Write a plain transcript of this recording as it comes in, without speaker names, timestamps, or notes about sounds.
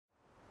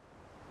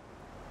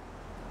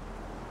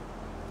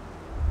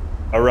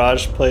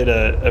Orage played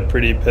a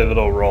pretty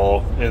pivotal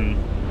role in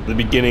the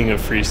beginning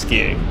of free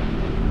skiing.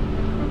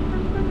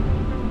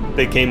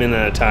 They came in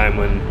at a time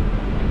when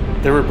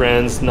there were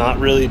brands not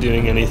really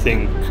doing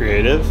anything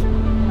creative.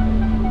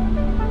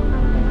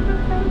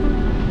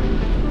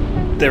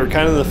 They were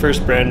kind of the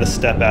first brand to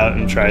step out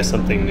and try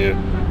something new.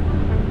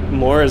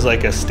 More as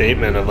like a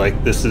statement of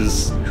like, this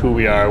is who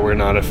we are, we're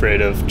not afraid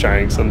of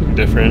trying something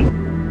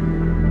different.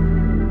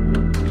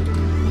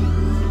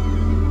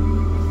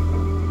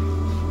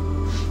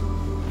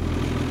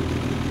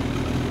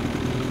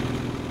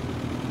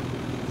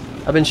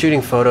 I've been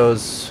shooting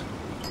photos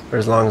for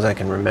as long as I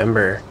can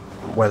remember,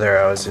 whether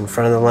I was in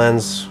front of the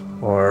lens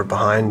or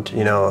behind,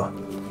 you know,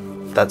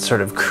 that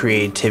sort of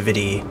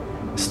creativity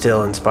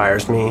still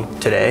inspires me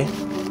today.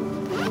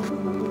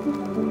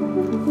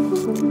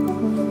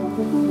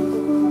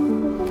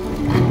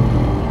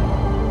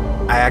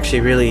 I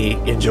actually really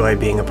enjoy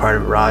being a part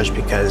of Orage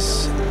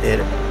because it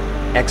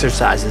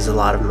exercises a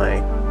lot of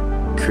my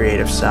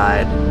creative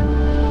side.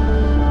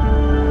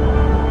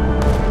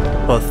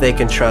 Both they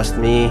can trust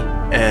me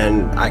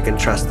and I can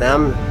trust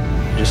them.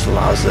 It just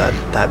allows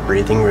that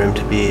breathing room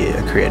to be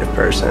a creative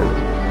person.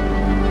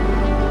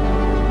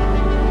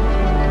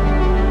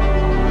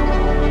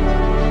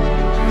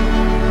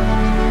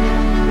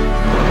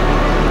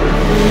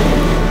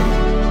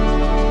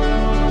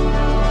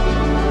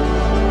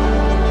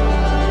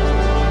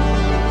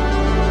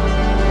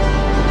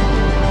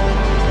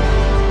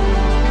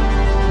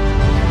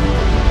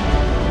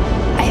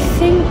 I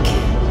think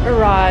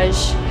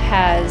Orage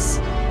has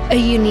a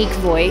unique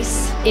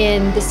voice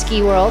in the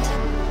ski world,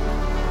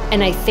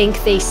 and I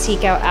think they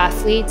seek out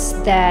athletes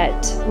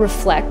that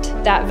reflect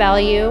that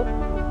value.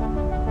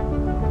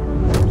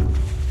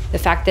 The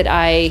fact that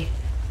I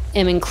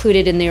am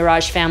included in the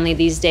Orage family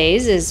these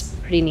days is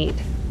pretty neat.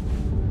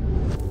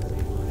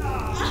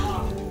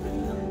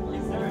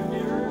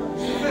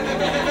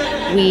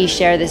 We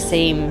share the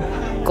same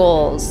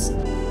goals.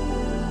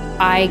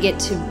 I get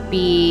to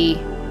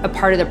be a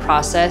part of the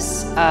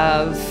process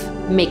of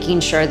making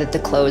sure that the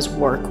clothes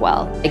work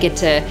well. I get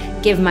to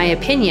give my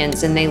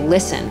opinions and they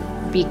listen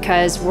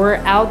because we're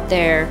out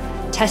there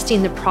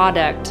testing the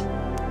product.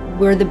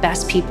 We're the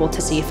best people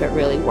to see if it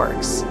really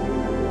works.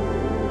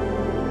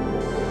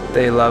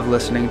 They love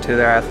listening to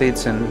their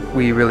athletes and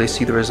we really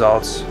see the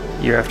results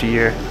year after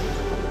year.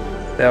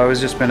 They've always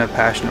just been a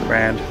passionate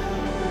brand.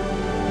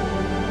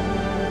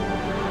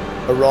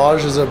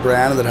 Orage is a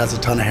brand that has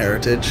a ton of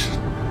heritage,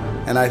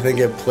 and I think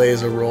it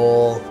plays a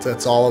role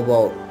that's all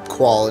about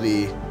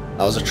quality.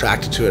 I was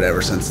attracted to it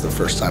ever since the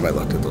first time I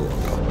looked at the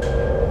logo.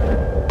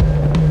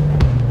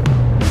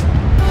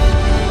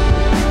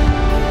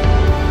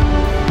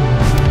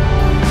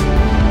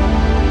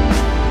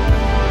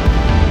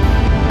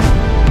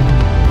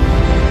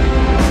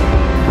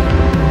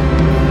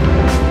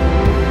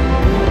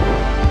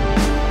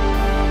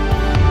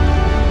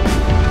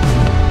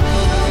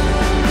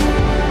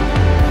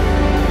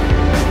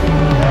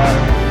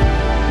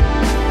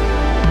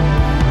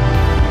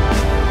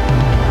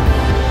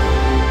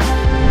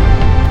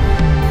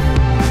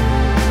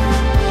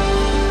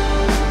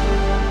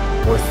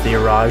 With the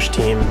Orage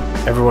team,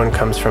 everyone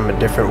comes from a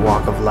different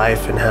walk of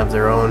life and have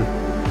their own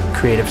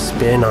creative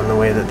spin on the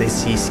way that they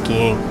see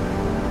skiing.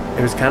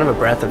 It was kind of a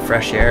breath of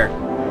fresh air.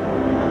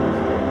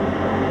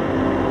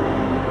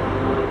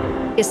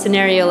 A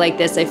scenario like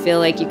this, I feel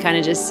like you kind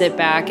of just sit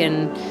back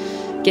and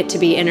get to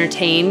be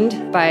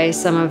entertained by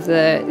some of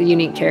the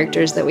unique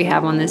characters that we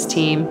have on this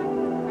team.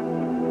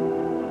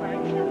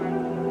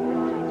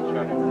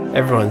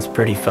 Everyone's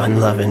pretty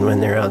fun-loving when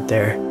they're out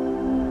there.